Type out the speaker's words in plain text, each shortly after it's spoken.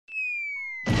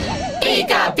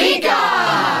Pica Pica.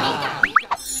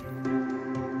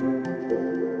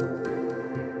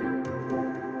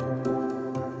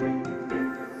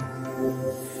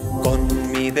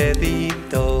 Con mi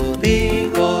dedito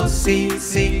digo sí,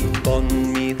 sí, con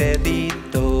mi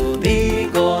dedito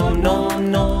digo no,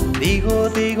 no,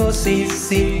 digo sí,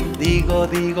 sí, digo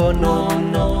no,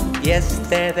 no, y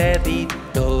este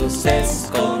dedito se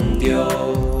escondió.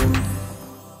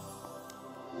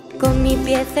 Con mi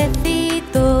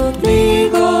piececito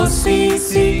digo sí,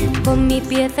 sí, con mi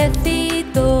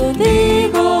piececito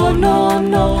digo no,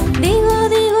 no,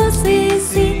 digo sí,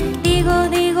 sí, digo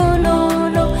no,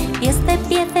 no, y este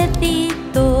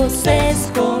piececito se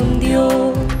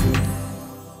escondió.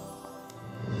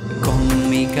 Con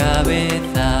mi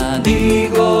cabeza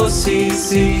digo sí,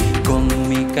 sí, con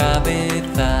mi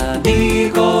cabeza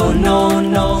digo no,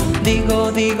 no,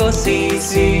 digo sí,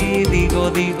 sí,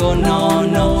 digo no,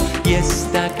 no, y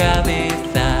esta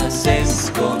cabeza se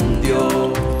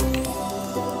escondió.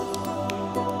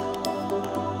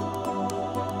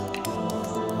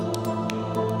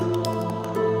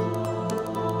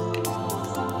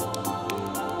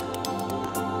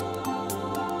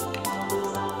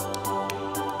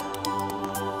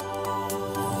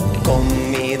 Con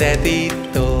mi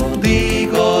dedito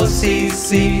digo sí,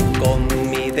 sí, con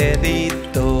mi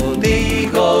dedito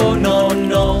digo no,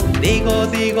 no, digo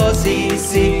sí,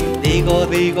 sí, digo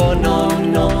no,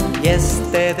 no, y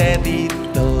este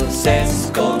dedito se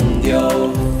escondió.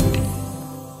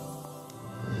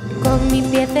 Con mi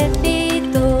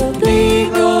piececito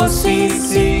Digo sí,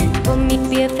 sí, con mi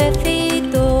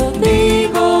piececito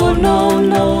digo no,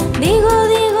 no, digo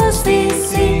sí,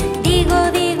 sí, digo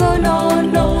no,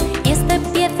 no, y este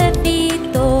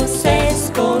piececito se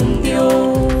escondió.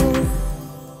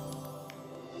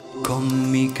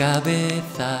 con mi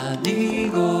cabeza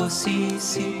digo sí,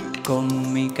 sí,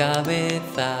 con mi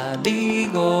cabeza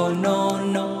digo no,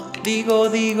 no,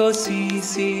 digo sí,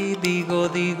 sí, digo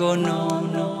no,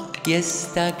 no, y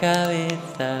esta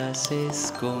cabeza se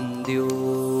escondió.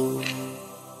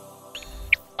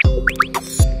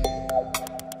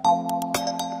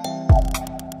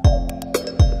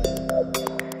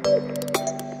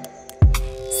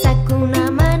 Saco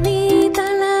una manita,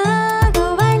 la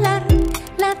hago bailar,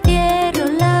 la cierro,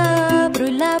 la abro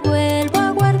y la vuelvo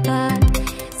a guardar.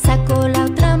 Saco la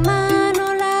otra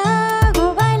mano, la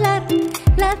hago bailar,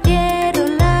 la cierro,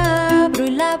 la abro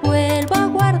y la vuelvo a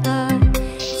guardar.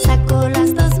 Saco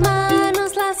las dos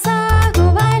manos, las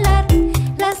hago bailar,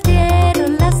 las cierro,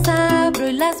 las abro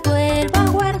y las vuelvo a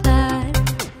guardar.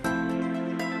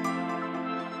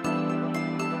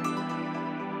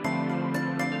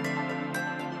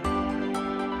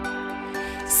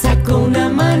 Saco una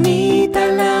manita,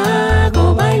 la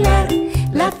hago bailar,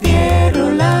 la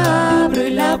cierro, la abro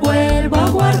y la vuelvo a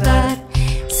guardar.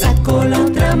 Saco la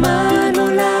otra mano,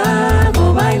 la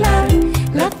hago bailar,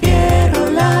 la cierro,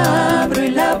 la abro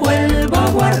y la vuelvo a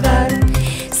guardar.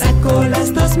 Saco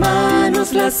las dos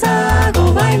manos, las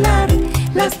hago bailar,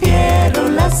 las cierro,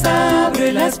 las abro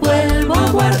y las vuelvo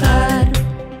a guardar.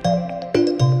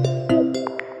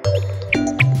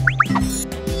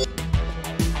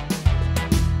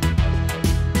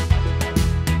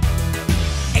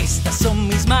 Estas son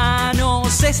mis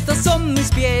manos, estos son mis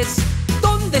pies.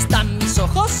 ¿Dónde están mis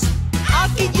ojos?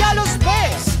 Aquí ya los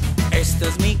ves. Esta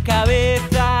es mi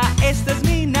cabeza, esta es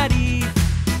mi nariz.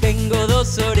 Tengo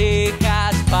dos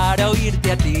orejas para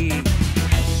oírte a ti.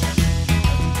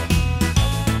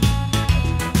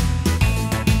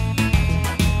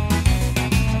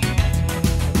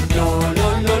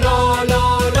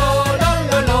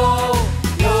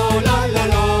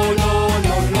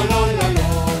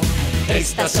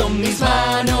 Estas son mis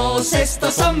manos,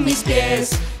 estos son mis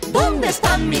pies. ¿Dónde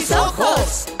están mis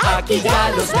ojos? Aquí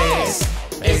ya los ves.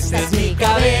 Esta es mi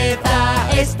cabeza,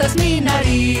 esta es mi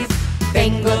nariz.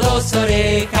 Tengo dos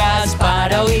orejas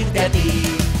para oírte a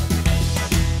ti.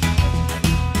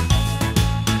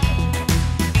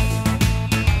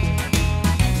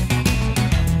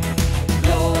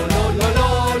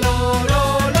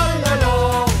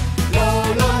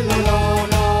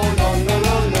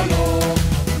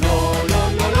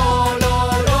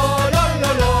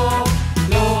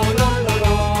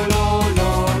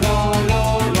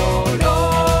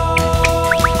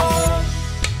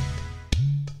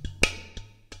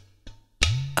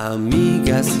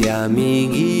 Amigas y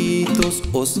amiguitos,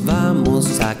 os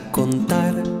vamos a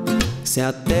contar. Se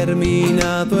ha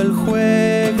terminado el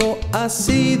juego, ha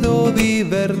sido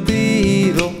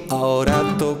divertido. Ahora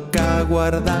toca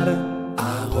aguardar,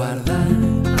 aguardar,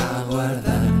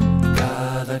 aguardar.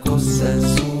 Cada cosa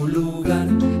en su lugar,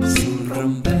 sin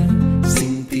romper,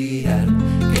 sin tirar.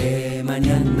 Que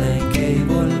mañana hay que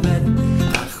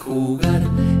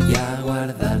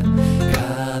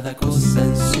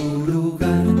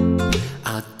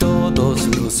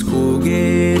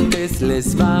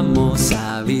les vamos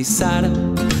a avisar.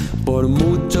 Por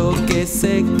mucho que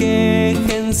se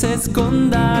quejen, se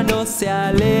escondan o se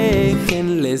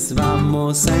alejen, les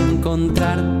vamos a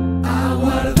encontrar. A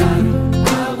guardar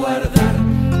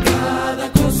cada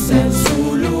cosa en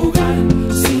su lugar,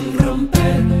 sin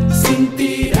romper, sin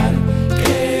tirar,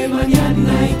 que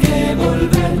mañana hay que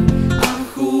volver a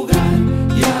jugar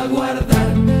y a guardar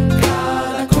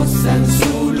cada cosa en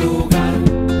su lugar.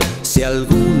 Si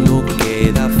alguno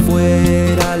queda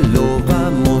fuera, lo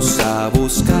vamos a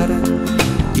buscar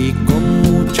y con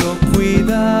mucho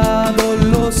cuidado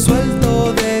lo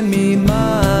suelto de mi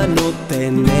mano.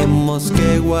 Tenemos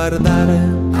que guardar.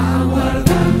 A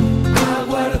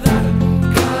guardar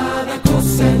cada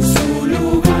cosa en su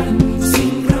lugar,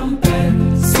 sin romper,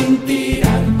 sin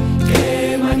tirar,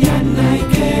 que mañana hay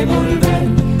que volver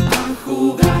a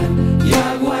jugar y a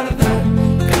guardar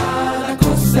cada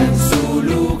cosa en su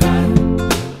lugar.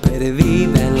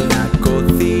 Perdida en la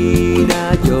cocina,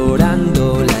 llorando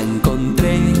la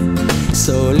encontré,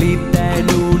 solita en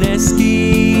una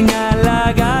esquina,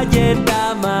 la galleta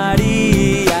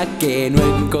María que no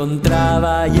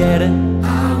encontraba ayer.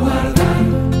 A guardar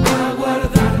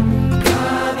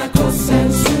cada cosa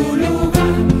en su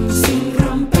lugar, sin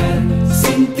romper,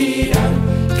 sin tirar,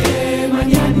 que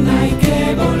mañana hay que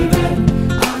volver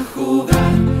a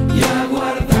jugar y a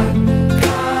guardar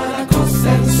cada cosa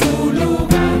en su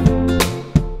lugar.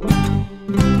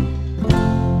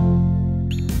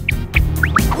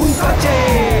 Un coche,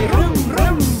 rum,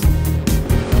 rum.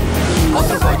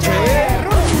 Otro coche,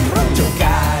 rum, rum.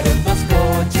 Chocaron dos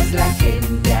coches, la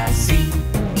gente así.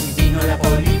 Vino la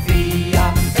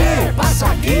policía. ¿Qué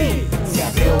pasa aquí? Se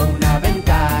abrió una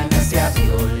ventana, se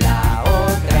abrió la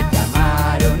otra.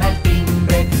 Llamaron al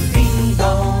timbre. Ding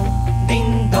dong,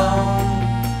 ding dong.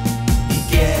 ¿Y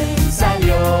quién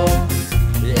salió?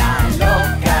 La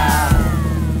loca.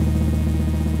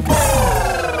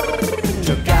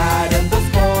 Chocaron dos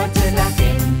coches, la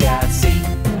gente así.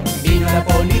 Vino la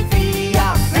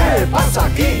policía. ¿Qué pasa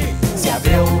aquí? Se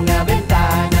abrió una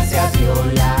ventana, se abrió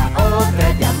la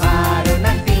otra. Llamaron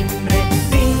al timbre.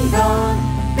 Ding dong,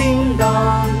 ding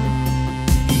dong.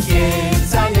 ¿Y quién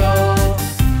salió?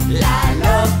 La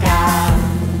loca.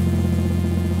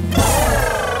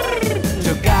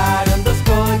 Chocaron dos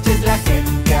coches, la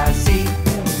gente así.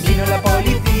 Vino la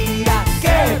policía.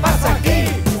 ¿Qué pasa aquí?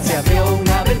 Se abrió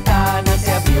una ventana,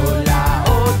 se abrió la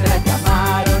otra.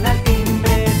 Llamaron al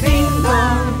timbre. Ding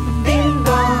dong, ding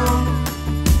dong.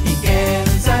 ¿Y quién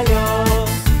salió?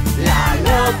 La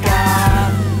loca.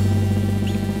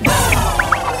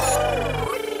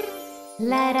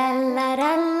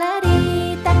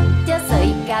 Larita, yo soy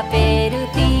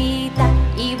Caperucita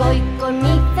y voy con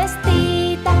mi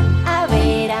cestita a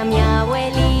ver a mi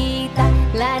abuelita.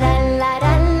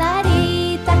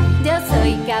 Larita, yo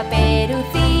soy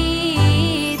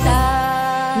Caperucita.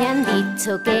 Me han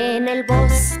dicho que en el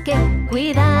bosque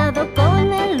cuidado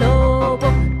con el lobo,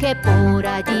 que por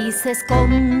allí se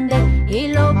esconde y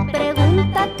lo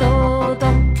pregunta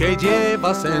todo. ¿Qué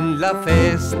llevas en la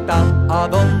cesta? ¿A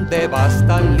dónde vas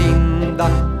tan linda?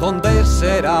 ¿Dónde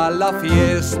será la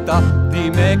fiesta?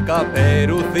 Dime,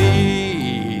 Caperucita.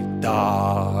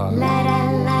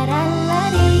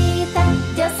 Larita,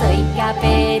 yo soy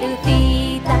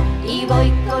Caperucita y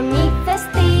voy con mi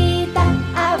cestita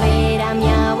a ver a mi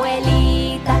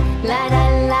abuelita.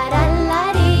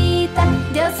 Larita,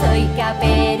 yo soy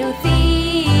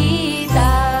Caperucita.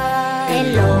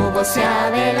 El lobo se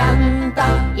adelanta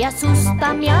y asusta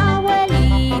a mi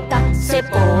abuelita. Se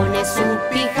pone su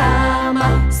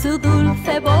pijama, su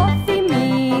dulce voz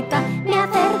imita. Me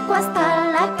acerco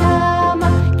hasta la cama.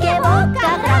 ¡Qué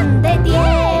boca grande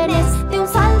tienes! De un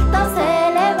salto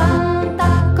se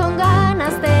levanta con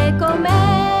ganas de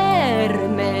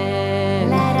comerme.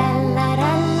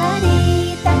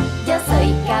 Larita, yo soy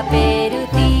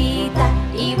Caperucita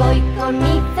y voy con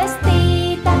mi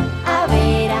cestita a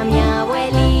ver a mi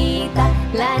abuelita.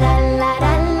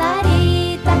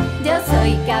 Larita, yo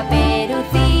soy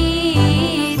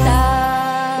Caperucita.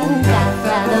 Un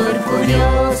cazador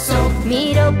furioso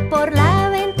miró por la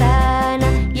ventana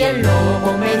y el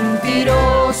lobo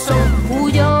mentiroso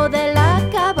huyó de la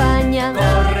cabaña.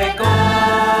 Corre,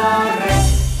 corre,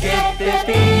 que te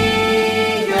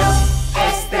pillo.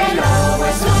 Este lobo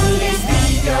es un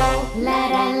listillo.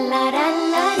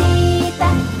 Larita,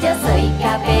 yo soy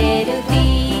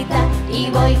Caperucita y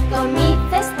voy con mi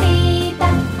cestita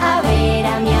a ver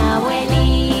a mi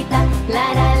abuelita.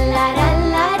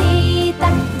 Larita,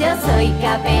 yo soy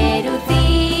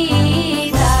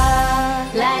Caperucita.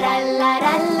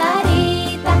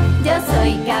 Larita, yo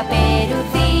soy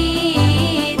Caperucita.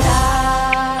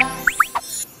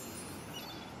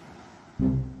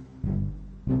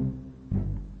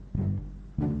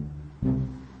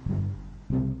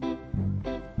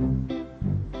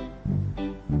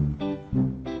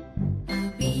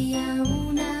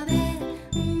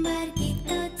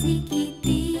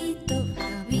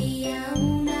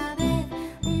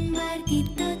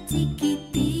 barquito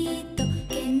chiquitito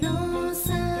que no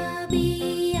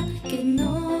sabía, que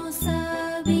no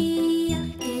sabía,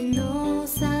 que no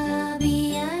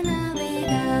sabía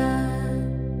navegar.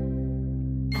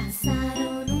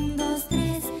 Pasaron 1, 2,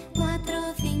 3, 4,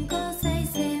 5, 6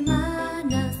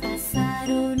 semanas.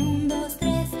 Pasaron 1, 2,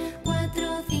 3,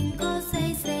 4, 5,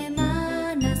 6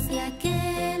 semanas. Y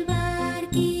aquel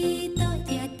barquito,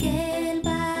 y aquel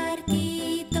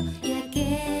barquito, y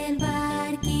aquel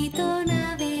barquito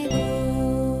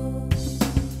navegó.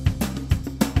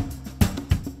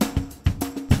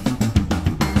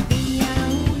 Había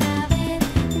una vez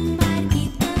un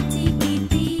barquito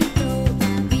chiquitito.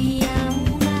 Había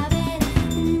una vez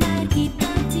un barquito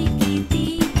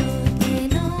chiquitito que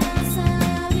no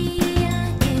sabía,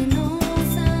 que no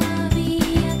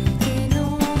sabía, que no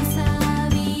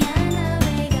sabía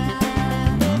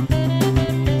navegar.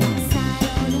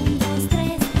 Pasaron 1, 2,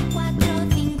 3, 4,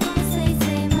 5, 6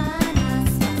 semanas.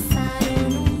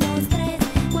 Pasaron 1, 2, 3,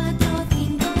 4,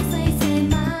 5, 6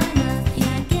 semanas. Y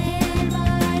aquel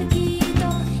barquito,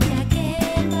 y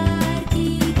aquel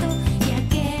barquito, y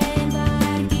aquel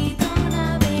barquito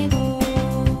navegó.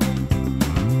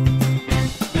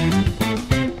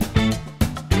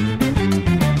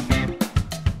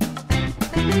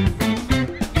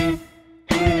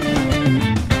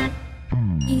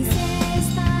 Y si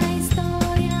esta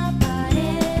historia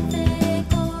parece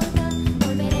corta,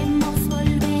 volveremos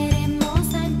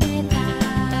a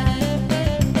empezar.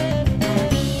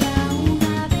 Había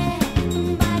una vez un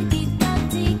barquito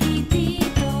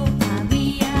chiquitito.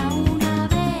 Había una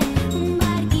vez un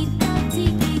barquito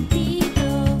chiquitito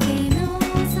que no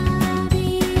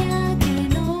sabía, que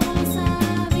no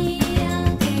sabía,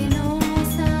 que no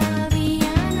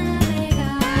sabía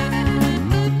navegar.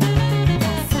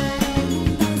 Pasaron 1,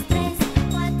 2, 3,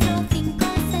 4, 5,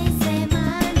 6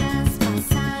 semanas.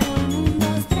 Pasaron 1,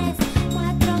 2, 3,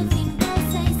 4, 5,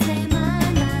 6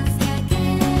 semanas. Y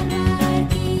aquel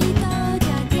barquito, y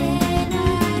aquel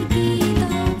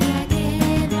barquito, y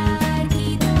aquel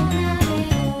barquito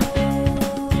navegó.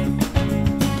 Y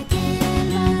aquel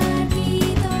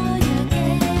barquito, y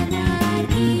aquel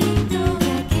barquito, y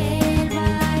aquel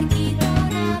barquito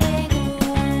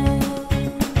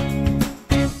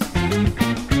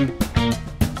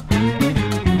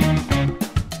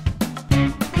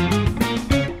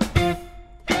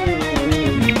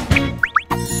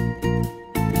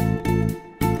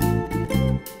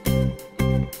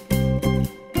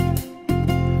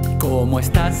 ¿Cómo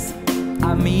estás,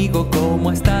 amigo?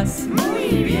 ¿Cómo estás?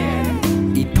 Muy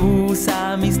bien, ¿Y tus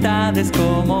amistades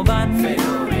cómo van?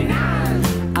 fenomenal.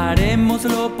 Haremos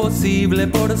lo posible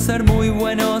por ser muy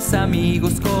buenos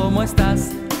amigos. ¿Cómo estás,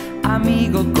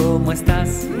 amigo? ¿Cómo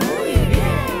estás? Muy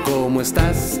bien, ¿Cómo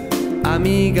estás,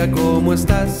 amiga? ¿Cómo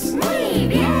estás? muy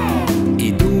bien,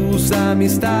 ¿Y tus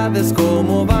amistades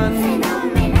cómo van?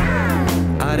 fenomenal.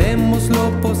 Haremos lo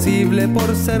posible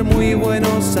por ser muy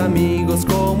buenos amigos.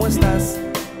 ¿Cómo estás,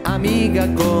 amiga?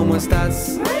 ¿Cómo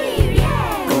estás? Muy bien,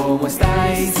 ¿Cómo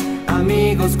estáis,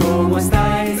 amigos? ¿Cómo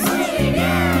estáis? muy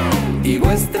bien, ¿Y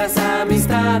vuestras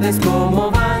amistades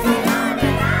cómo van?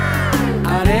 fenomenal.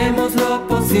 Haremos lo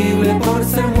posible por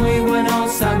ser muy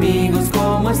buenos amigos.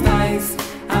 ¿Cómo estáis,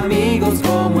 amigos?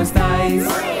 ¿Cómo estáis?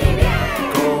 Muy bien,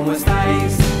 ¿Cómo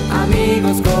estáis,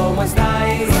 amigos? ¿Cómo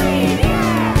estáis? muy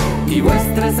bien, ¿Y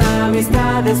vuestras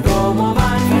amistades cómo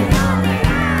van?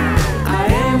 fenomenal.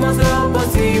 Haremos lo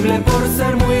posible por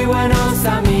ser muy buenos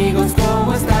amigos.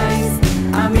 ¿Cómo estáis,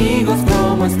 amigos?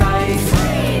 ¿Cómo estáis?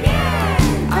 Muy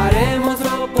bien, Haremos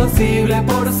lo posible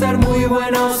por ser muy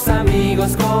buenos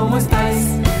amigos. ¿Cómo estáis,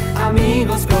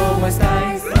 amigos? ¿Cómo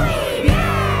estáis? muy bien.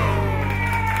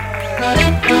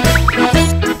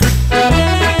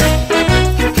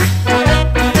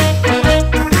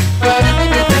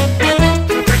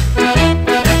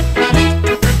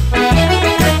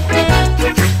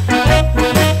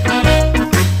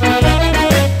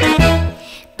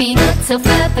 Pinocho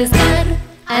fue a pescar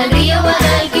al río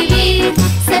Guadalquivir.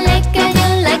 Se le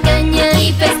cayó la caña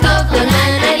y pescó con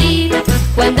la nariz.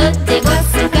 Cuando llegó a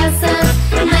su casa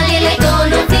nadie le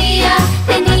conocía.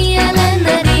 Tenía la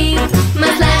nariz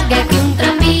más larga que un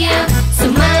tranvía.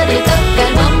 Su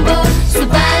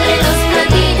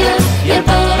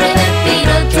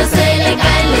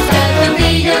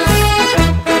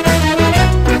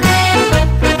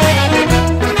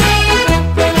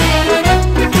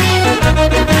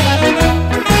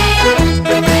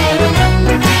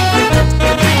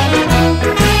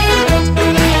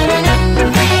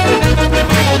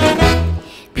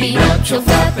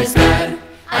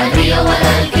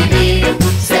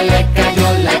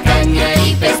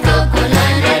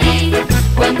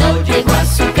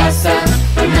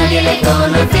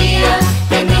desconocía,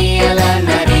 tenía la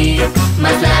nariz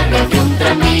más larga que un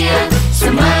tranvía.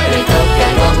 Su madre toca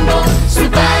el bombo, su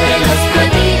padre los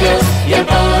platillos, y al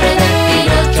pobre del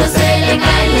Pinocho se le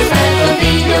caen los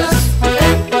calzoncillos.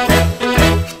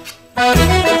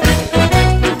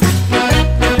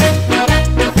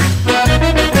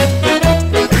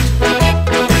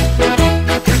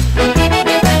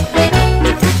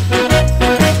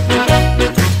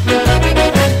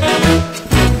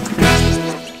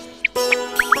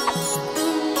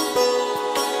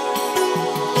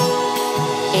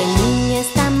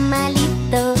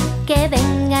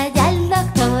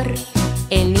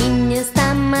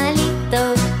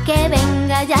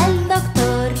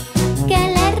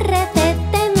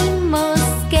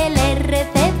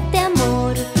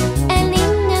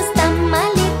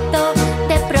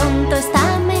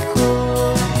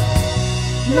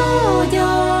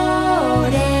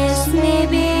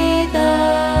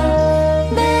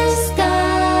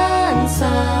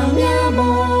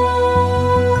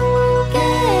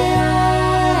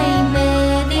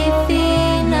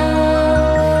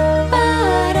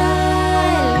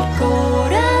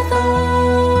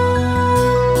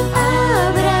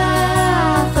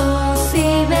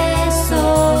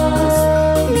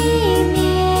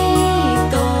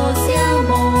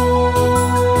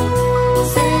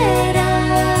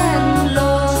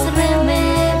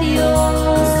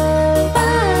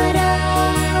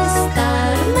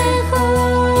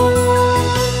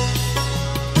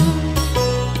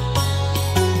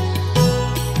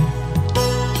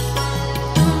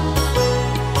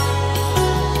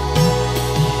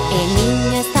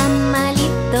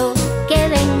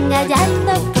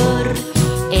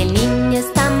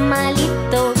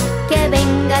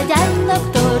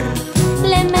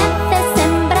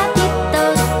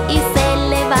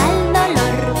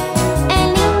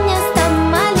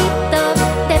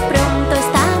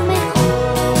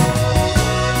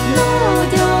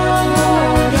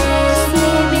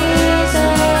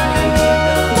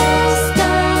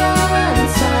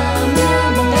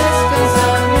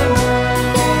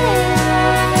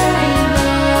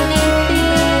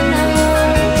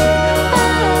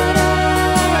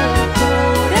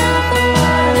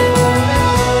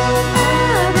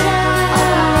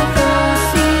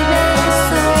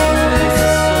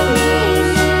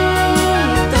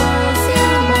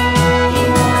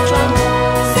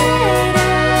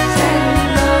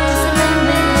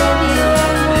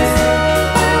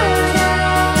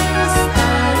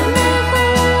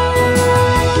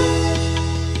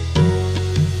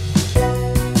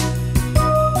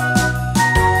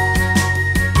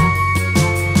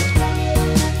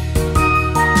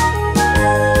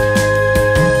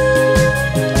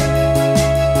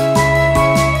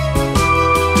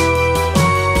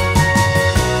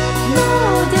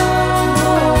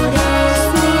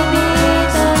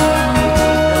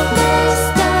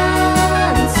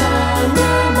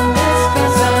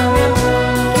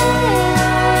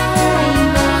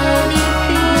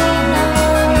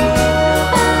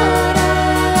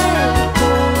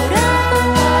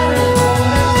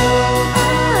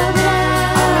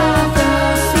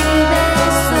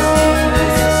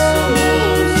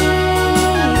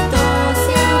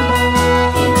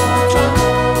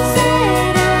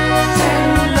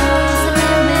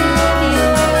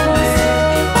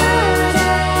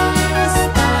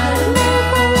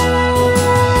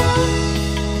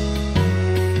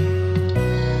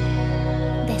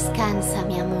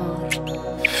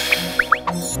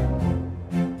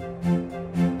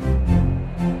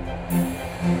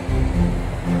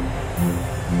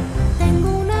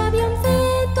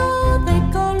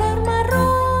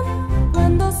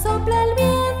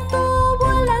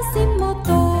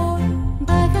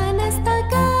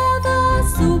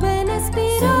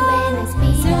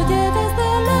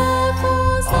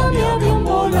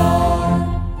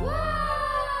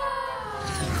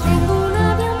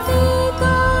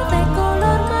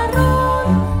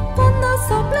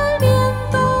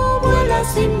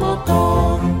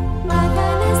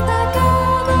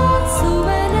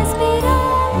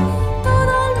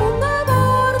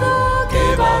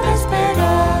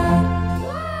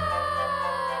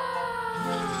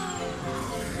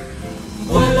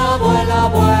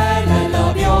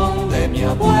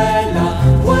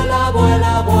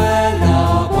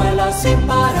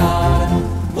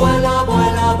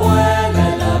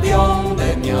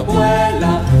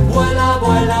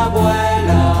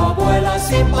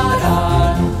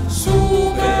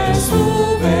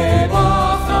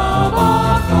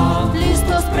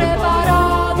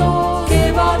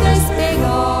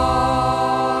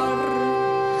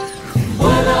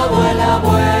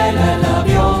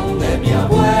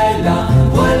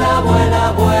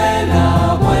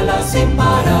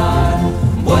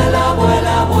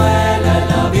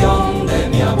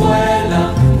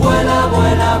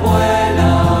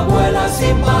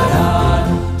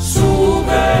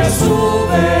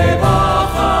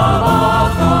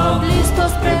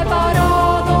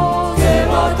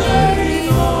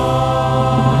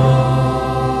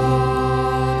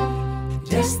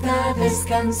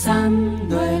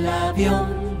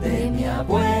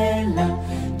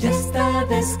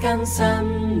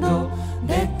 descansando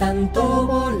de tanto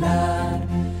volar.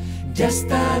 Ya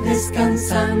está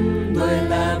descansando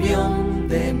el avión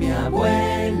de mi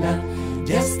abuela.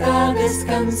 Ya está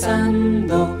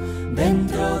descansando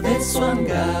dentro de su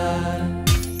hangar.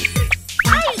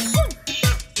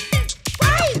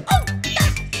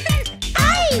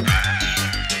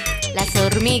 Las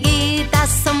hormiguitas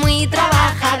son muy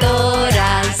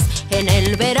trabajadoras. En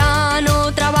el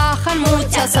verano trabajan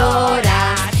muchas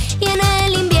horas y en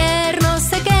el invierno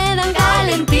se quedan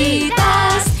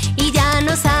calentitas y ya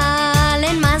no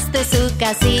salen más de su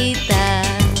casita.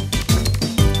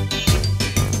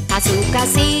 A su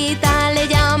casita le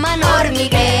llaman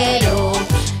hormiguero,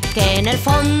 que en el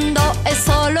fondo es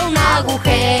solo un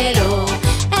agujero.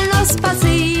 En los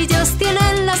pasillos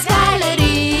tienen las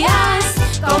galerías,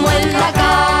 como en la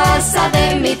casa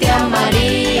de mi tía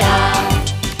María.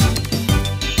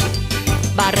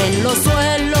 Barren los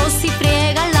suelos y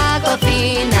friegan la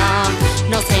cocina,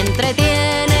 nos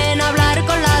entretienen a hablar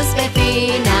con las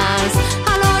vecinas.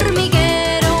 Al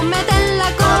hormiguero meten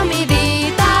la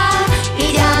comidita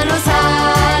y ya no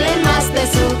salen más de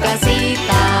su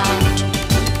casita.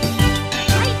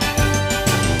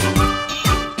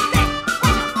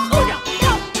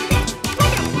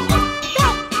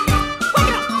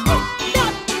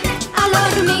 Al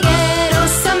hormiguero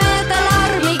se mete la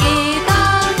hormiguita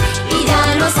y ya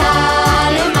no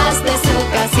sale más de su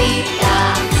casita.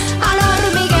 Al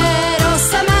hormiguero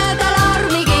se mete la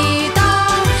hormiguita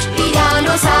y ya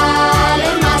no sale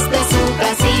más de su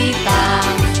casita.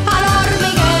 Al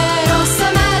hormiguero se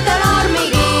mete la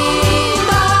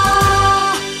hormiguita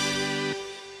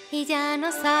y ya no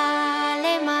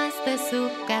sale más de su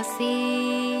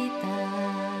casita.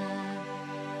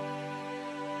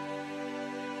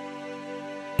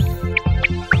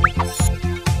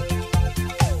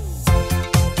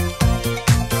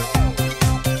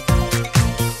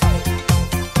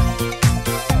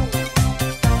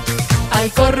 Al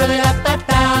corro de la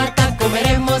patata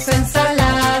comeremos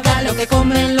ensalada, lo que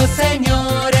comen los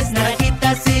señores,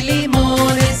 naranjitas y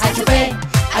limones. Achupé,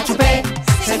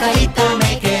 sentadito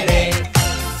me quedé.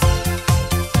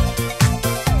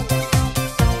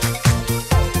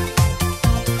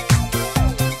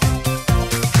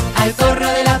 Al corro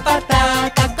de la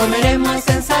patata comeremos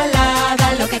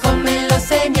ensalada, lo que comen los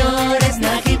señores,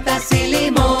 naranjitas y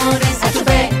limones.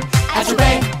 Achupé,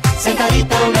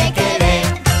 sentadito me quedé.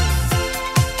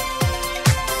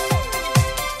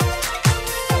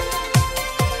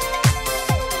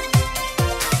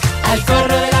 Al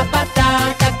corro de la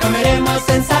patata comeremos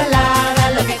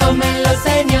ensalada, lo que comen los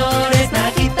señores,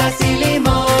 naranjitas y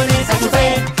limones.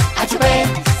 Achupé,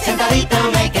 sentadito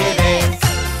me quedé.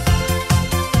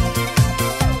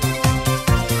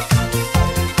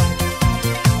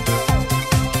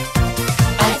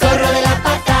 Al corro de la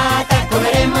patata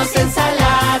comeremos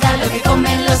ensalada, lo que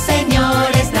comen los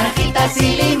señores, naranjitas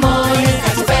y limones.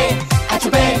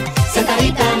 Achupé,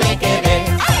 sentadito me quedé.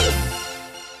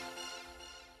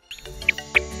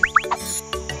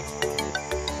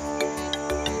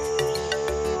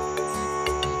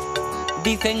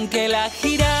 Dicen que la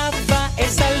jirafa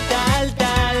es alta,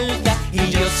 alta, alta, y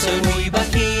yo soy muy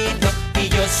bajito, y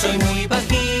yo soy muy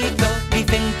bajito.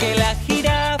 Dicen que la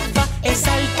jirafa es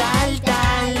alta, alta,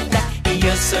 alta, y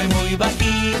yo soy muy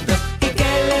bajito. ¿Y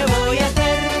qué le voy a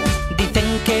hacer?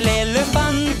 Dicen que el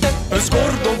elefante es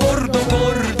gordo, gordo,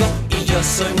 gordo, y yo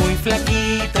soy muy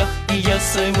flaquito, y yo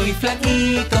soy muy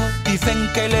flaquito.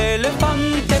 Dicen que el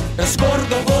elefante es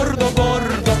gordo, gordo,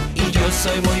 gordo, y yo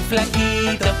soy muy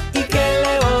flaquito. ¿Y qué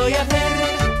le voy a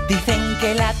hacer? Dicen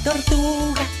que la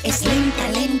tortuga es lenta,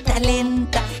 lenta,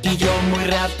 lenta, y yo muy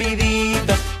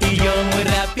rapidito, y yo muy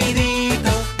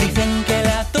rapidito. Dicen que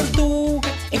la tortuga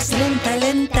es lenta,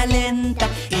 lenta, lenta,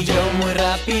 y yo muy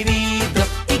rapidito.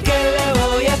 ¿Y qué le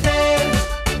voy a hacer?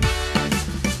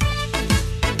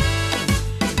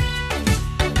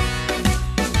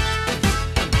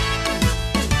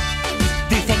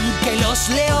 Dicen que los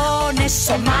leones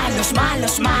son malos,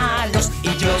 malos, malos,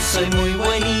 y yo soy muy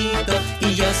buenito,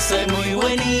 y yo soy muy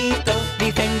buenito.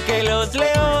 Dicen que los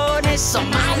leones son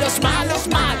malos, malos,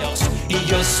 malos, y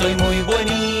yo soy muy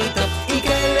bonito. ¿Y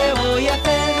qué le voy a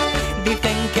hacer?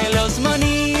 Dicen que los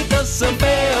monitos son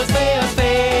feos, feos,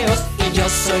 feos, y yo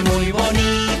soy muy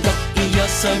bonito, y yo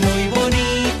soy muy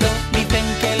bonito. Dicen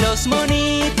que los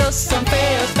monitos son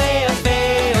feos, feos,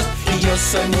 feos, y yo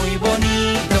soy muy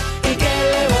bonito. ¿Y qué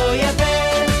le voy a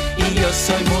hacer? Y yo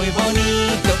soy muy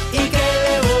bonito. ¿Y qué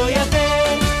le voy a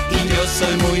hacer? Y yo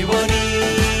soy muy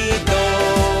bonito.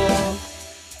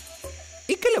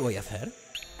 ¿Y qué le voy a hacer?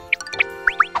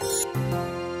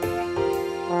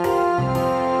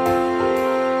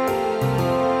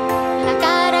 La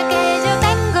cara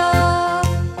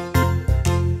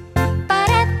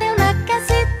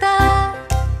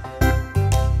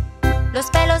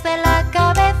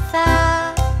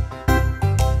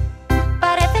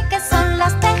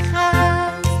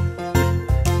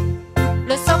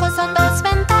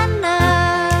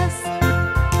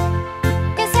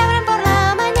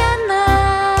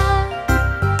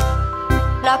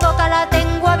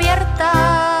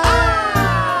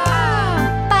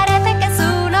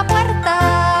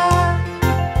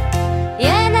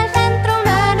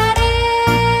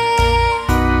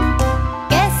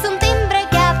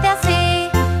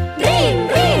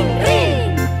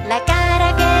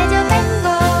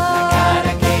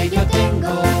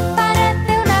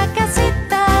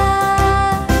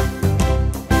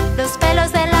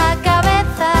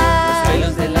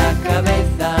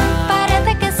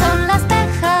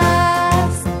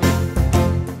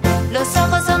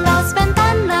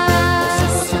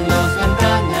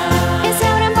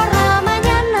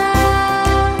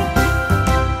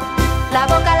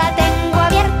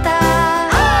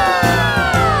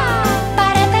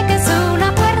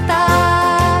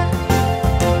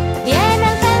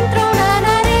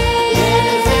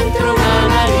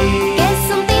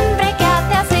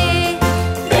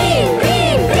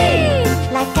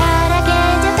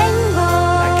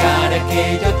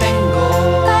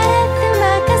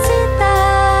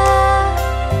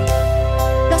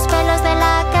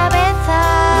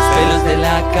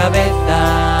la cabeza.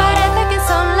 Parece que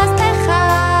son las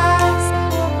cejas.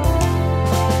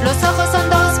 Los ojos son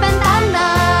dos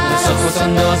ventanas. Los ojos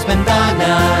son dos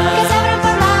ventanas Que se abren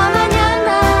por la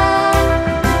mañana.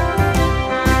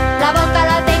 La boca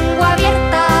la tengo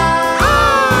abierta.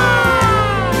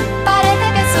 Parece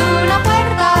que es una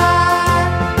puerta.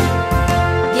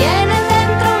 Y en el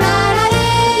centro una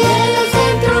nariz. Y en el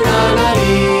centro una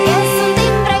nariz. Que es un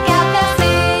timbre que hace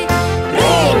así.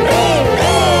 ¡Rin, rin,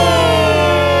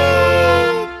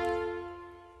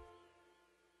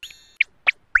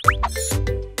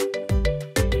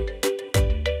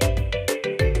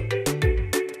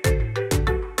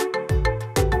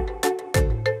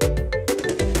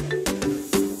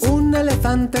 Un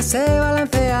elefante se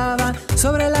balanceaba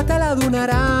sobre la tela de una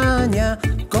araña.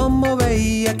 Como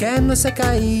veía que no se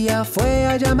caía, fue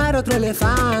a llamar otro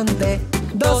elefante.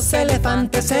 Dos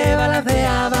elefantes se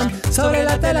balanceaban sobre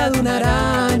la tela de una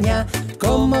araña.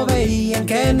 Como veían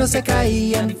que no se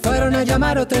caían, fueron a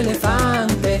llamar otro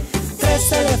elefante.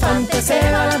 Tres elefantes se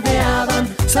balanceaban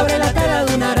sobre la tela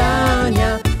de una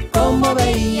araña. Como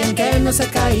veían que no se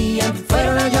caían,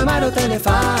 fueron a llamar otro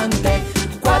elefante.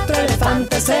 Cuatro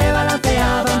elefantes se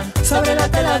balanceaban sobre la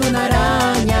tela de una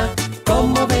araña.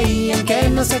 Como veían que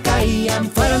no se caían,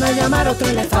 fueron a llamar otro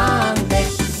elefante.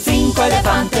 Cinco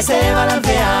elefantes se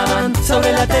balanceaban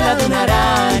sobre la tela de una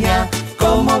araña.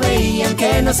 Como veían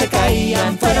que no se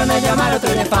caían, fueron a llamar otro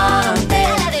elefante.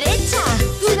 A la derecha,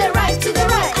 to the right, to the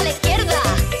right. A la izquierda,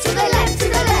 to the left, to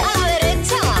the left. A la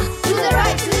derecha, to the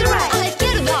right, to the right. A la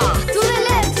izquierda, to the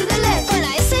left, to the left. Con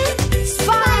la S,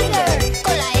 spider.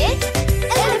 Con la E,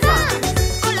 elephant.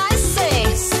 Con la S,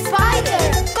 spider.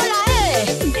 Con la E,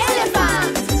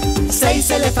 elephant. Seis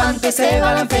elefantes se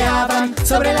balanceaban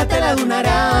sobre la tela de una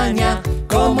araña.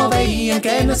 Como veían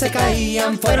que no se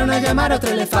caían, fueron a llamar otro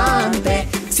elefante.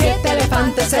 Siete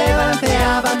elefantes se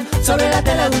balanceaban sobre la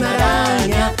tela de una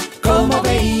araña. Como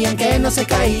veían que no se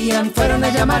caían, fueron a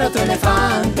llamar otro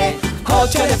elefante.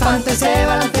 Ocho elefantes se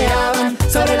balanceaban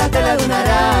sobre la tela de una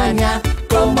araña.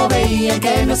 Como veían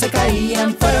que no se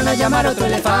caían, fueron a llamar otro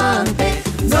elefante.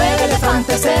 Nueve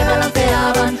elefantes se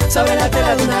balanceaban sobre la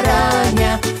tela de una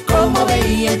araña. Como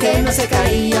veían que no se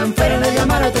caían, fueron a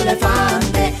llamar otro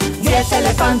elefante. 10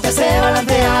 elefantes se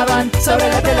balanceaban sobre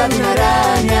la tela de una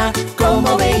araña.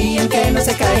 Como veían que no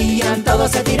se caían,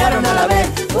 todos se tiraron a la vez.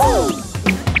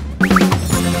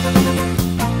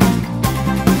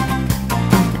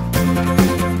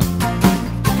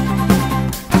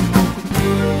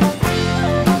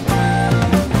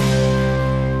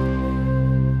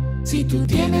 Si tú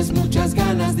tienes muchas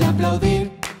ganas de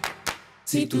aplaudir,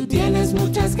 si tú tienes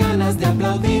muchas ganas de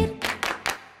aplaudir,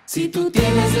 si tú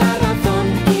tienes la razón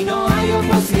y no hay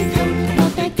oposición, no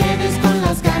te quedes con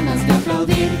las ganas de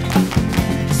aplaudir.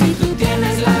 Si tú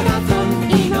tienes la razón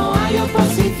y no hay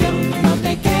oposición, no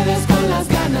te quedes con las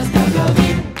ganas de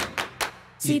aplaudir.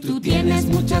 Si tú tienes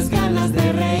muchas ganas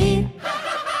de reír,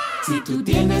 si tú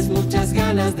tienes muchas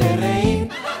ganas de reír,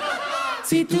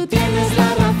 si tú tienes la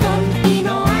razón y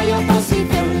no hay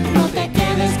oposición, no te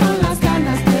quedes con las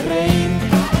ganas de reír.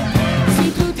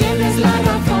 Si tú tienes la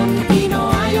razón y no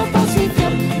hay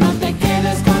oposición, no te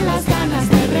quedes con las ganas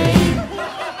de reír.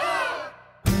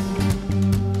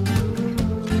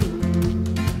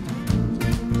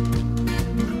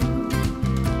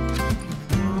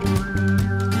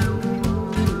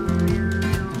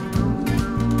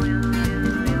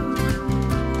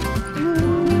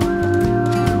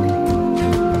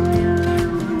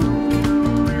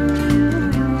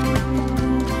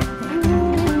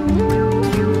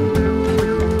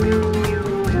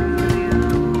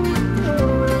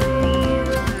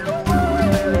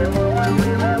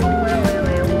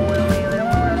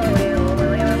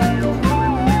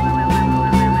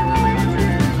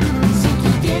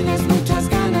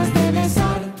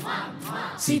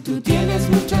 Si tú tienes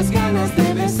muchas ganas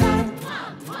de besar,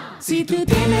 si tú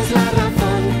tienes la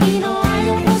razón y no hay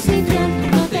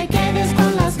oposición, no te quedes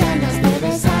con las ganas de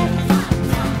besar.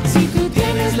 Si tú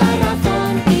tienes la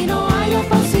razón y no hay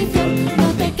oposición, no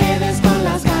te quedes con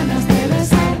las ganas de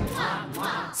besar.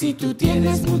 Si tú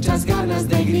tienes muchas ganas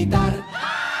de gritar,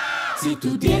 si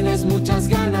tú tienes muchas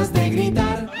ganas de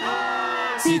gritar,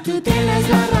 si tú tienes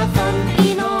la razón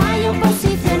y no hay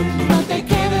oposición, no te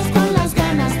quedes con las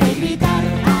ganas de gritar.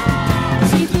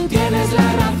 Si tú tienes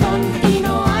la razón y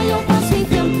no hay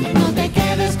oposición, no te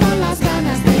quedes con las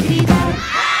ganas de gritar.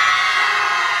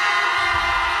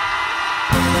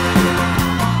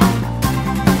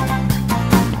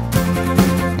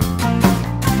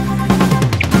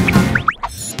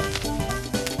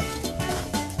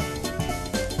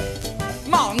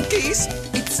 Monkeys,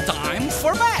 it's time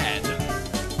for bed.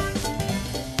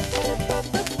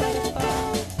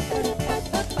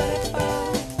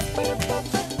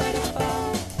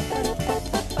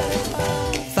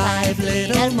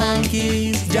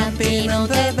 monkeys jumping on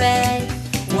the bed.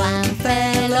 One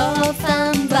fell off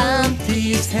and bumped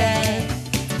his head.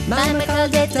 Mama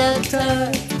called the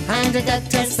doctor, and the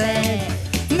doctor said,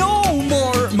 No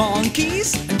more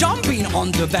monkeys jumping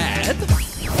on the bed.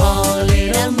 4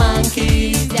 little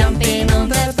monkeys jumping on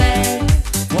the bed.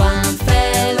 One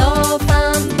fell off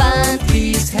and bumped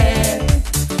his head.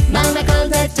 Mama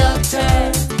called the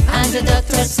doctor, and the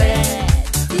doctor said,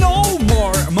 No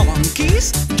more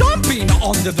monkeys jumping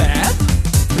on the bed.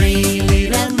 3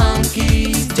 little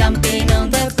monkeys jumping on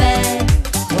the bed.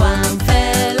 One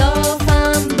fell off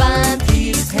and bumped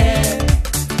his head.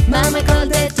 Mama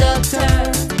called the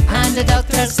doctor, and the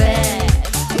doctor said,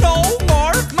 No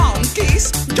more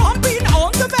monkeys jumping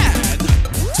on the bed.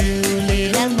 2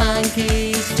 little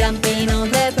monkeys jumping on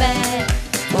the bed.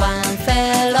 One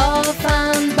fell off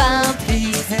and bumped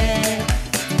his head.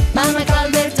 Mama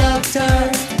called the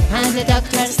doctor, and the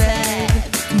doctor said,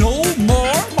 No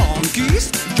more monkeys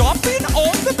jumping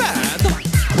on the bed.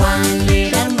 1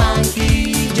 little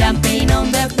monkey jumping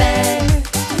on the bed.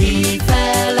 He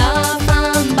fell off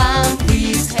and bumped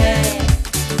his head.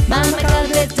 Mama called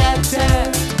the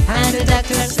doctor, and the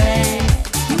doctor said,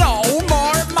 No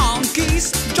more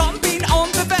monkeys jumping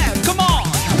on the bed. Come on.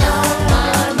 No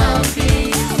more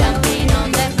monkeys jumping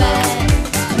on the bed.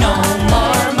 No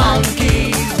more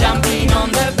monkeys jumping on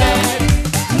the bed.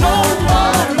 No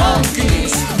more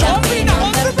monkeys jumping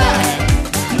on the bed.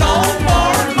 No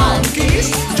more monkeys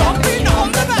jumping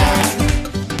on the bed.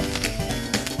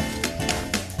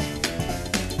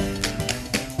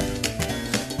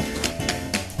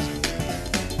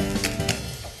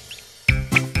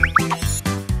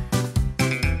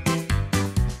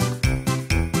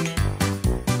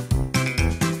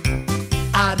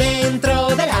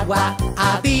 Adentro del agua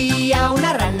había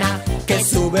una rana que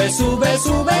sube, sube,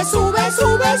 sube, sube,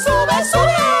 sube, sube,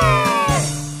 sube.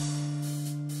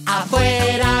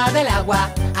 Afuera del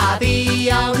agua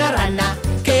había una rana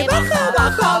que baja,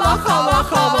 baja, baja,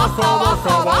 baja, baja,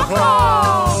 baja, baja.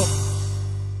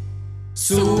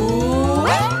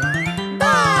 Sube,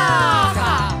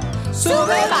 baja.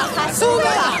 Sube, baja,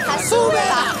 sube, baja, sube,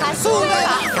 baja, sube,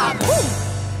 baja. ¡Pum!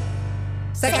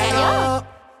 Se cayó.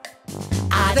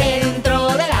 Adentro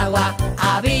del agua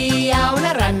había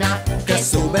una rana que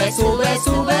sube, sube,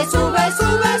 sube, sube,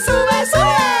 sube, sube,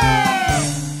 sube.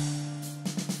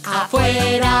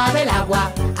 Afuera del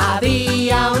agua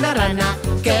había una rana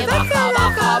que baja,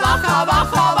 baja, baja,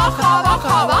 baja, baja,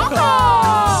 baja, baja.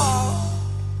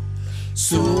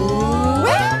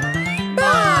 Sube,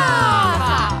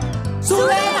 baja.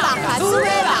 Sube, baja,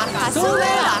 sube, baja,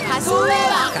 sube, baja, sube,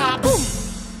 baja. ¡Pum!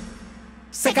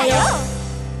 Se cayó.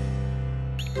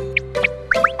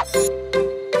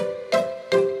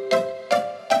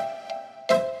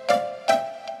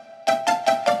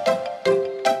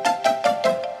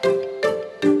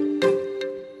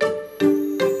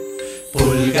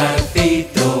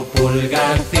 Pulgarcito,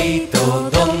 pulgarcito,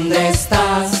 ¿dónde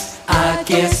estás?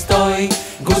 Aquí estoy,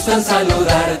 gusto en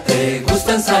saludarte,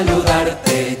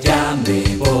 ya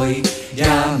me voy,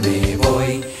 ya me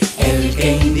voy. El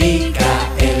que indica,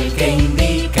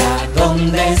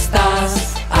 ¿dónde estás?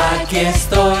 Aquí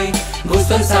estoy,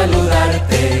 gusto en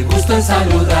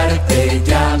saludarte,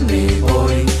 ya me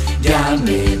voy, ya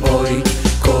me voy.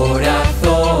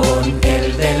 Corazón,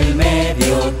 el del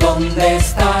medio, ¿dónde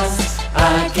estás?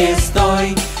 Aquí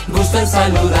estoy, gusto en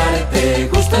saludarte,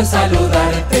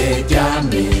 ya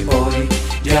me voy,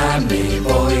 ya me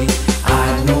voy.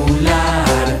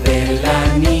 Anular del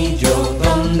anillo,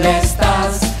 ¿dónde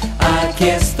estás? Aquí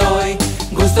estoy,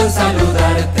 gusto en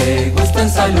saludarte,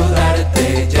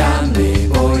 ya me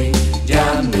voy,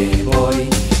 ya me voy.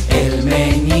 El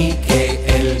meñique,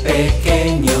 el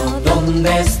pequeño,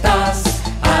 ¿dónde estás?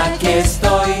 Aquí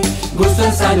estoy, gusto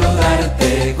en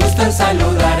saludarte,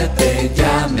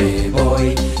 ya me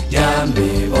voy, ya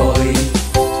me voy.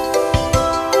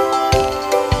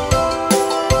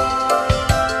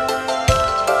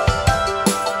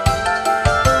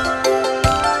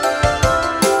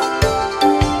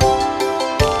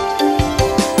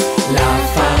 La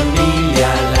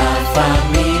familia,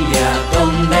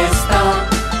 ¿dónde está?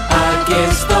 Aquí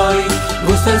estoy,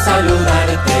 gusto en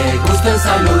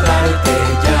saludarte,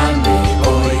 ya me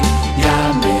voy, ya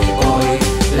me voy.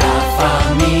 La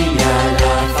familia,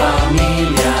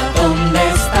 ¿dónde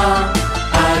está?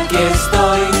 Aquí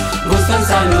estoy, gusto en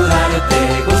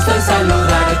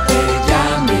saludarte, ya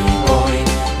me voy,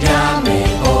 ya me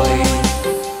voy.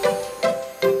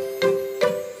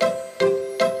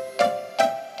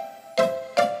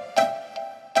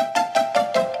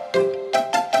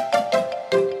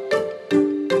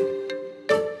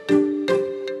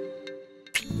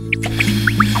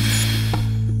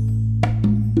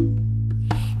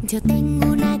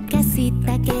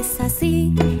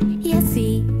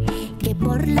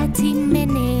 por la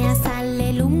chimenea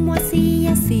sale el humo así y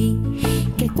así,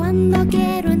 que cuando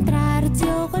quiero entrar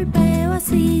yo golpeo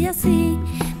así y así,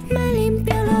 me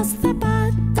limpio los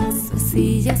zapatos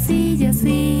así y así y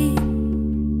así.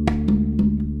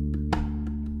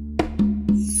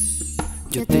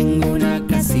 Yo tengo una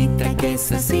casita que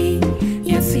es así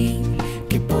y así,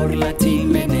 que por la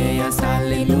chimenea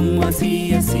sale el humo así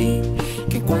y así,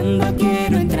 que cuando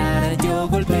quiero entrar yo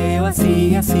golpeo así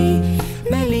y así,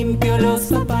 me limpio los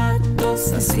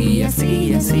zapatos así,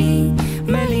 así, así,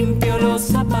 me limpio los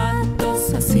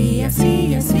zapatos así,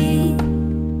 así, así.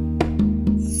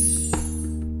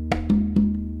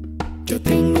 Yo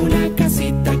tengo una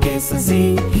casita que es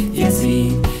así y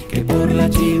así, que por la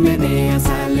chimenea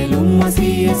sale el humo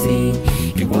así, así,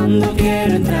 que cuando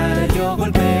quiero entrar yo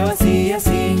golpeo así,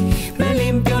 así, me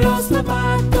limpio los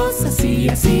zapatos así,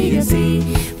 así, así,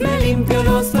 me limpio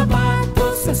los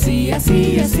zapatos así,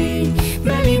 así, así,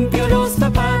 me limpio los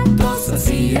zapatos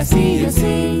así, así,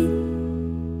 así.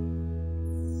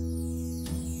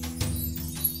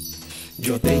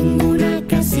 Yo tengo una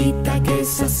casita que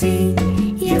es así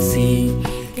y así,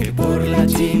 que por la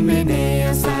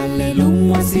chimenea sale el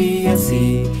humo así,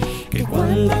 así, que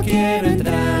cuando quiero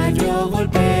entrar yo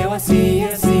golpeo así,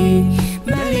 así,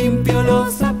 me limpio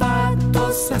los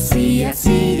zapatos así,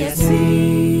 así,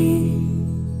 así.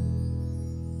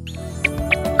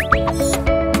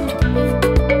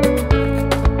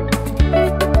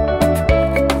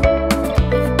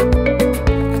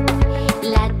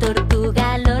 La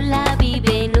tortuga Lola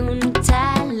vive en un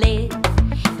chalet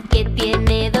que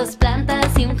tiene 2 plantas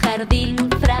y un jardín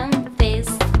francés.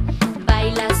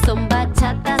 Baila son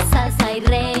bachata, salsa y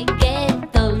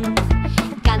reggaetón.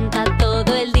 Canta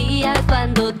todo el día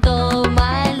cuando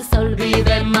toma el sol.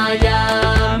 Vive en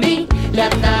Miami, le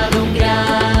han dado un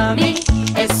Grammy,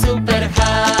 es super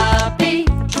happy.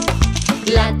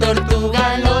 La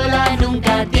tortuga Lola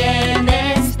nunca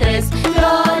tiene estrés.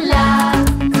 Lola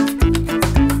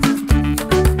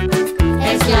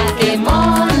es la que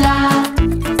mola.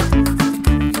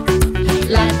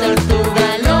 La tortuga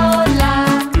Lola,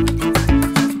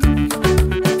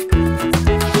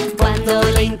 cuando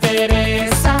le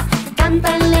interesa,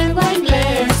 canta en lengua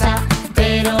inglesa,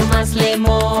 pero más le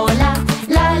mola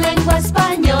la lengua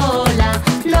española.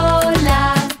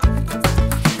 Lola,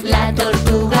 la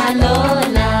tortuga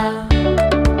Lola.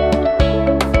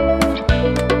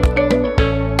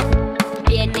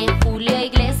 Viene Julio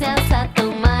Iglesias a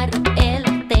tomar el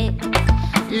té.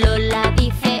 Lola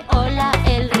dice hola,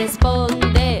 él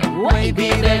responde güey.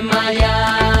 Vive en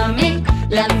Miami,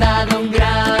 le han dado un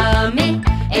Grammy,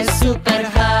 es super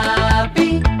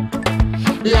happy.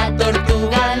 La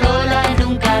tortuga Lola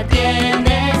nunca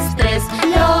tiene estrés.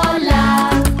 Lola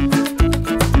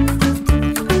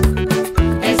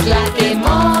es la que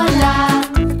mola.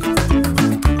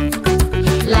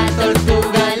 La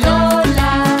tortuga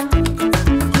Lola,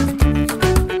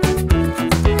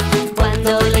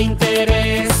 cuando le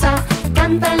interesa,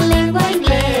 canta en lengua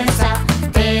inglesa,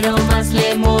 pero más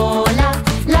le mola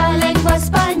la lengua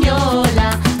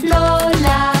española.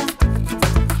 Lola,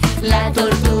 la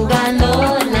tortuga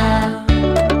Lola.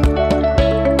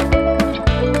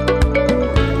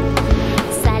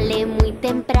 Sale muy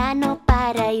temprano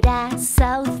para ir a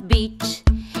South Beach.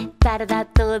 Tarda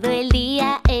todo el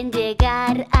día en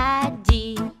llegar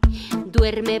allí.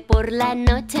 Duerme por la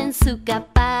noche en su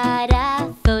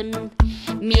caparazón.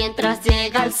 Mientras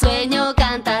llega el sueño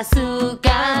canta su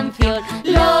canción.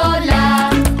 Lola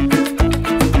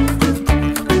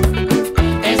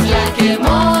es la que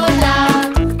mola.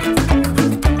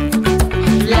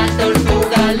 La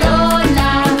tortuga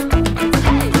Lola.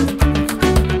 Hey.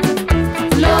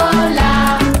 Lola,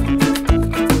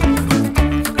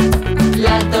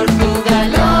 la tortuga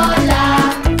Lola.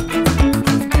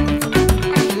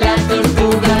 La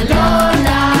tortuga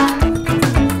Lola.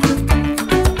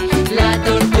 La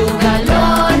tortuga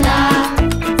Lola.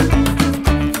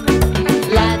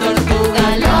 La tortuga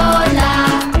Lola.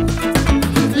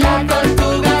 La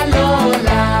tortuga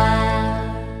Lola.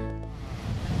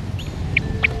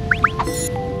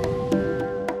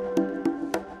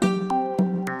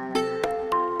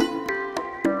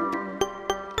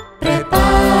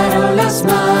 Preparo las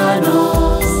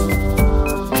manos,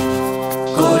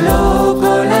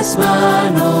 coloco las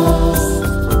manos,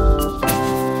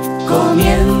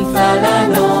 comienza la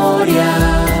noria,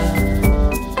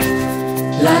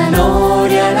 la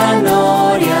noria, la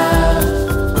noria.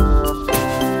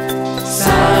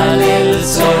 Sale el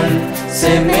sol,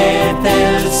 se mete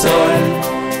el sol,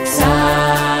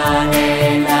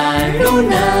 sale la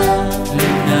luna,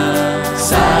 luna.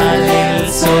 Sale el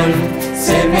sol,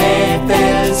 se mete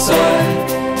el sol,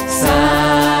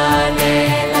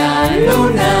 sale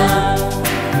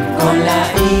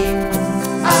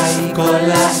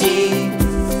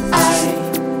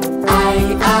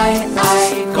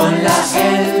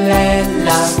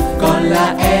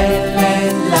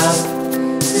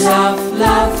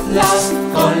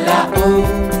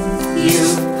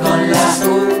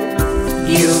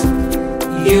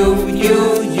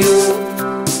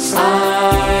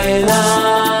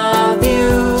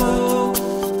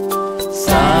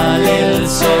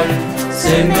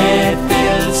se mete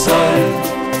el sol,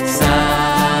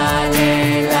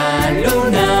 sale la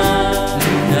luna,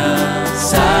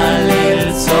 sale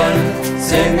el sol,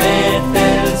 se mete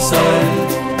el sol,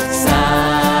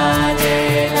 sale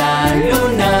la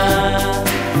luna.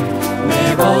 Me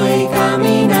voy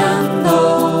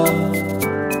caminando,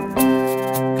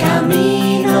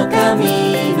 camino,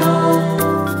 camino,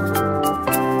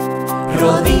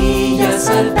 rodillas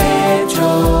al pecho,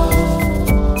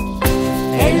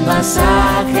 el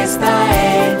masaje está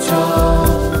hecho.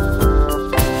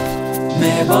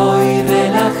 Me voy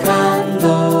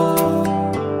relajando,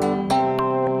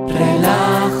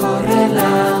 relajo,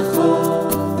 relajo.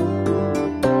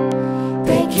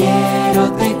 Te quiero,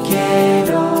 te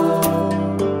quiero.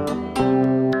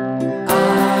 I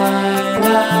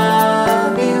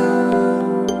love you.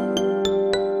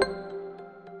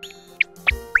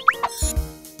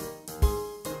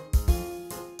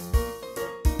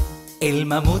 El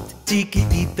mamut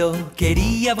chiquitito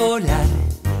quería volar,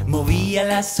 movía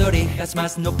las orejas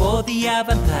mas no podía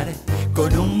avanzar.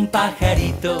 Con un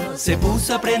pajarito se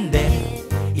puso a aprender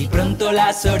y pronto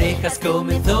las orejas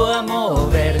comenzó a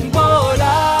mover.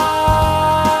 Volar,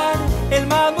 el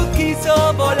mamut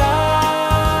quiso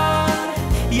volar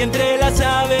y entre las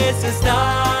aves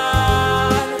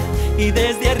estar y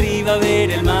desde arriba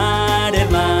ver el mar, el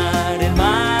mar, el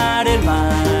mar, el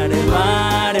mar, el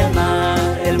mar, el mar,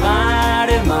 el mar,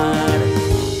 el mar.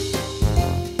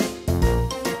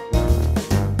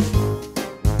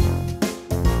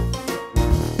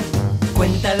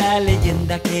 Cuenta la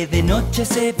leyenda que de noche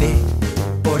se ve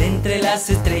por entre las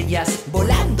estrellas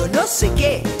volando no sé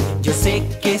qué. Yo sé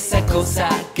que esa cosa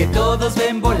que todos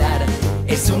ven volar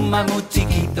es un mamut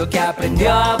chiquito que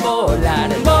aprendió a volar.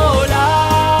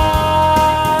 Volar,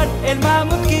 el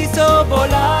mamut quiso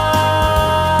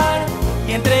volar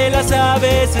y entre las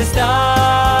aves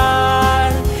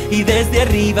estar y desde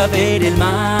arriba ver el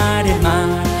mar, el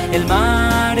mar, el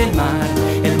mar, el mar,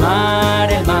 el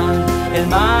mar, el mar, el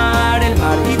mar, el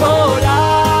mar. Y volar,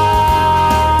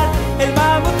 el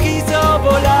mamut quiso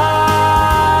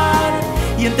volar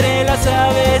y entre las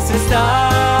aves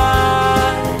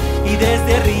estar y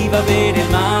desde arriba ver el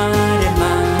mar, el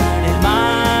mar, el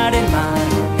mar, el mar,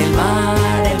 el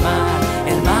mar, el mar,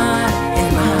 el mar, el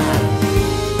mar.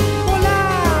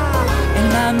 Volar, el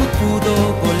mamut pudo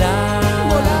volar,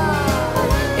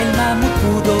 el mamut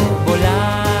pudo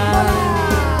volar,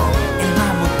 el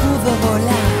mamut pudo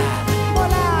volar,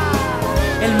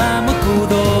 el mamut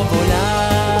pudo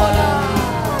volar,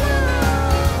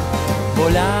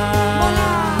 volar,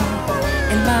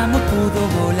 el mamut pudo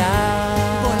volar,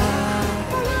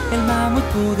 el mamut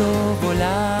pudo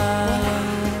volar,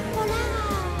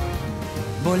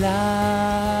 volar.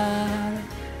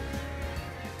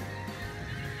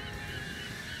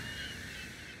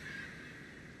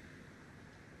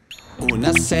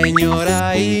 Una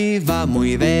señora iba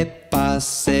muy de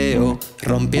paseo,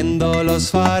 rompiendo los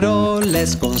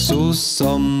faroles con su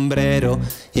sombrero.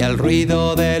 Y al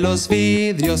ruido de los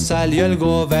vidrios salió el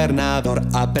gobernador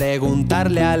a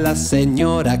preguntarle a la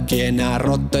señora quién ha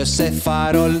roto ese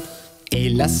farol. Y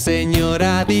la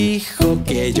señora dijo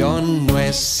que yo no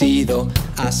he sido,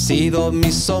 ha sido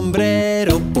mi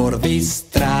sombrero por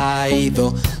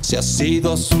distraído. Si ha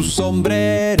sido su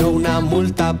sombrero, una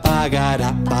multa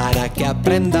pagará para que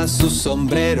aprenda su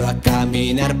sombrero a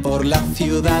caminar por la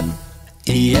ciudad.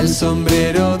 Y el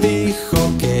sombrero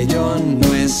dijo que yo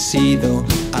no he sido,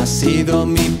 ha sido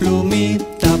mi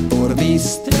plumita por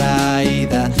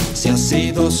distraída. Si ha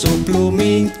sido su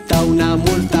plumita, una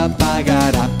multa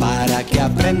pagará para que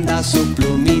aprenda su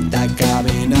plumita a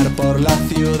caminar por la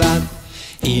ciudad.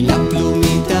 Y la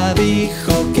plumita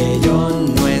dijo que yo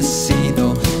no he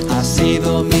sido, ha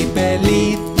sido mi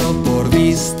pelito por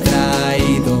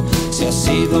distraído. Si ha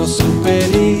sido su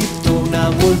pelito, una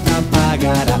multa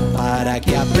pagará para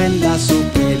que aprenda su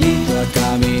pelito a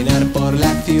caminar por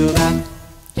la ciudad.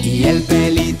 Y el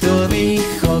pelito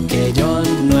dijo que yo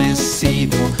no he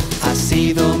sido, ha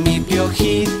sido mi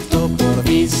piojito por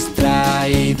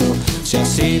distraído. Si ha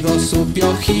sido su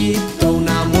piojito,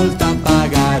 una multa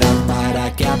pagará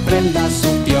para que aprenda su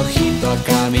piojito a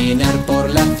caminar por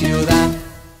la ciudad.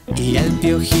 Y el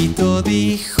piojito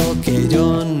dijo que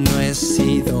yo no he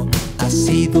sido, ha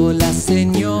sido la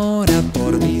señora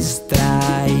por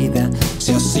distraída.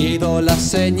 Si ha sido la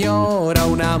señora,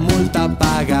 una multa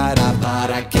pagará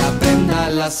para que aprenda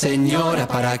la señora,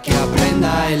 para que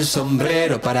aprenda el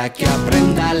sombrero, para que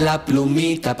aprenda la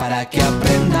plumita, para que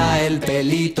aprenda el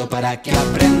pelito, para que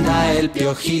aprenda el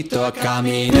piojito a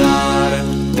caminar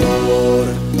por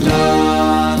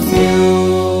la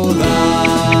ciudad.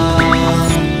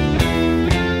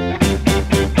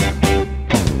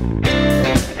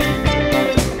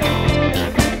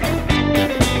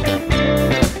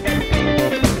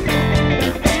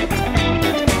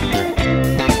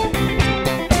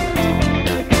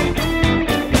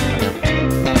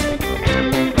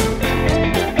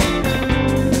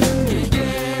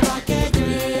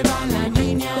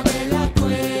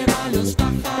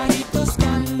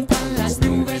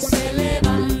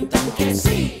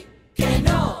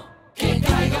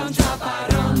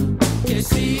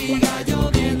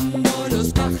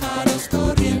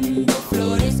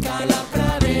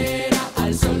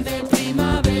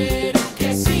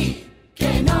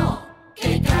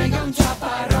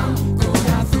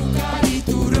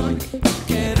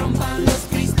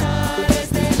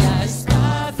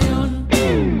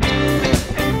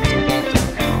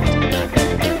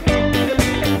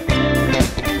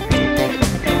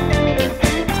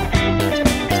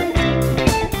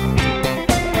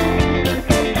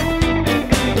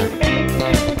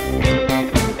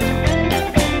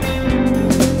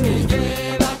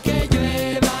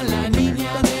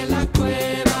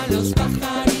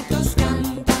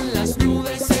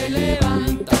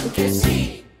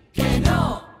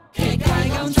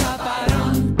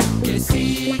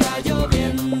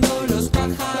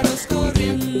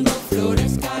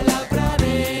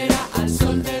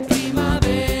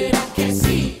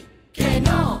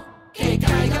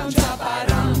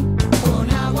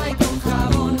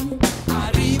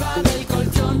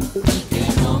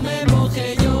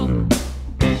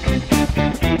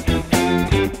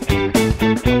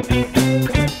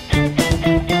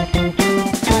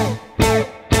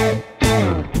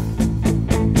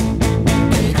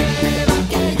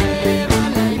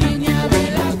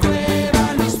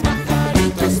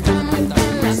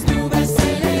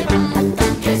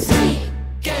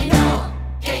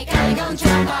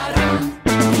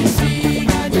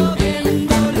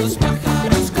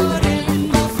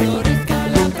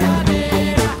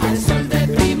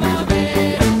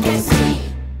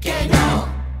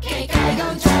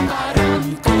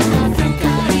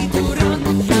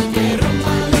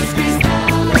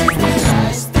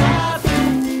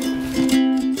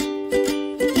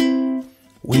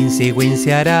 Wincy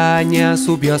Wincy araña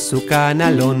subió a su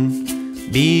canalón.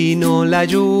 Vino la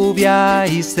lluvia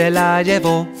y se la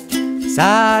llevó.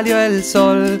 Salió el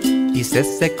sol y se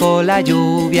secó la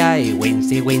lluvia. Y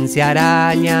Wincy Wincy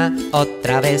araña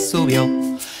otra vez subió.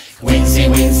 Wincy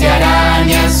Wincy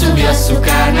araña subió a su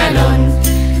canalón.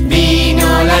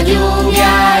 Vino la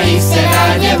lluvia y se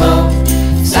la llevó.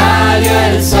 Salió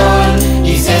el sol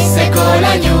y se secó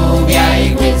la lluvia.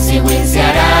 Y Wincy Wincy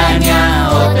araña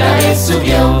otra vez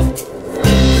subió.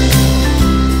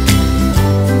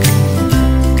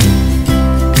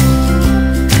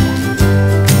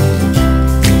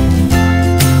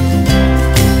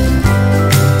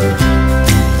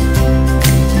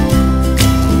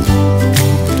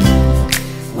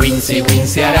 Wincy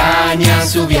Wincy araña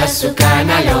subió a su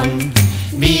canalón.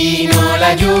 Vino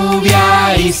la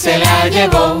lluvia y se la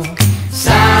llevó.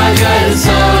 Salió el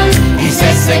sol y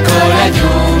se secó la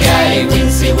lluvia. Y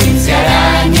Wincy Wincy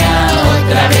araña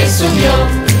otra vez subió.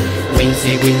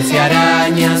 Wincy Wincy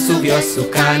araña subió a su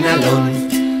canalón.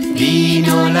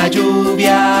 Vino la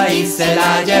lluvia y se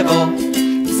la llevó.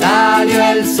 Salió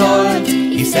el sol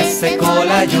y se secó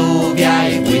la lluvia.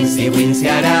 Y Wincy Wincy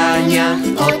araña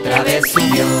otra vez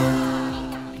subió.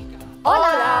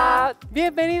 ¡Hola!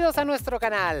 Bienvenidos a nuestro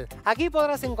canal. Aquí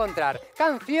podrás encontrar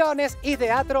canciones y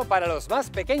teatro para los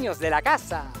más pequeños de la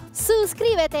casa.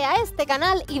 Suscríbete a este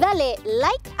canal y dale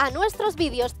like a nuestros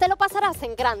vídeos, te lo pasarás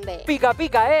en grande. Pica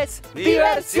Pica es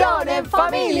diversión en familia.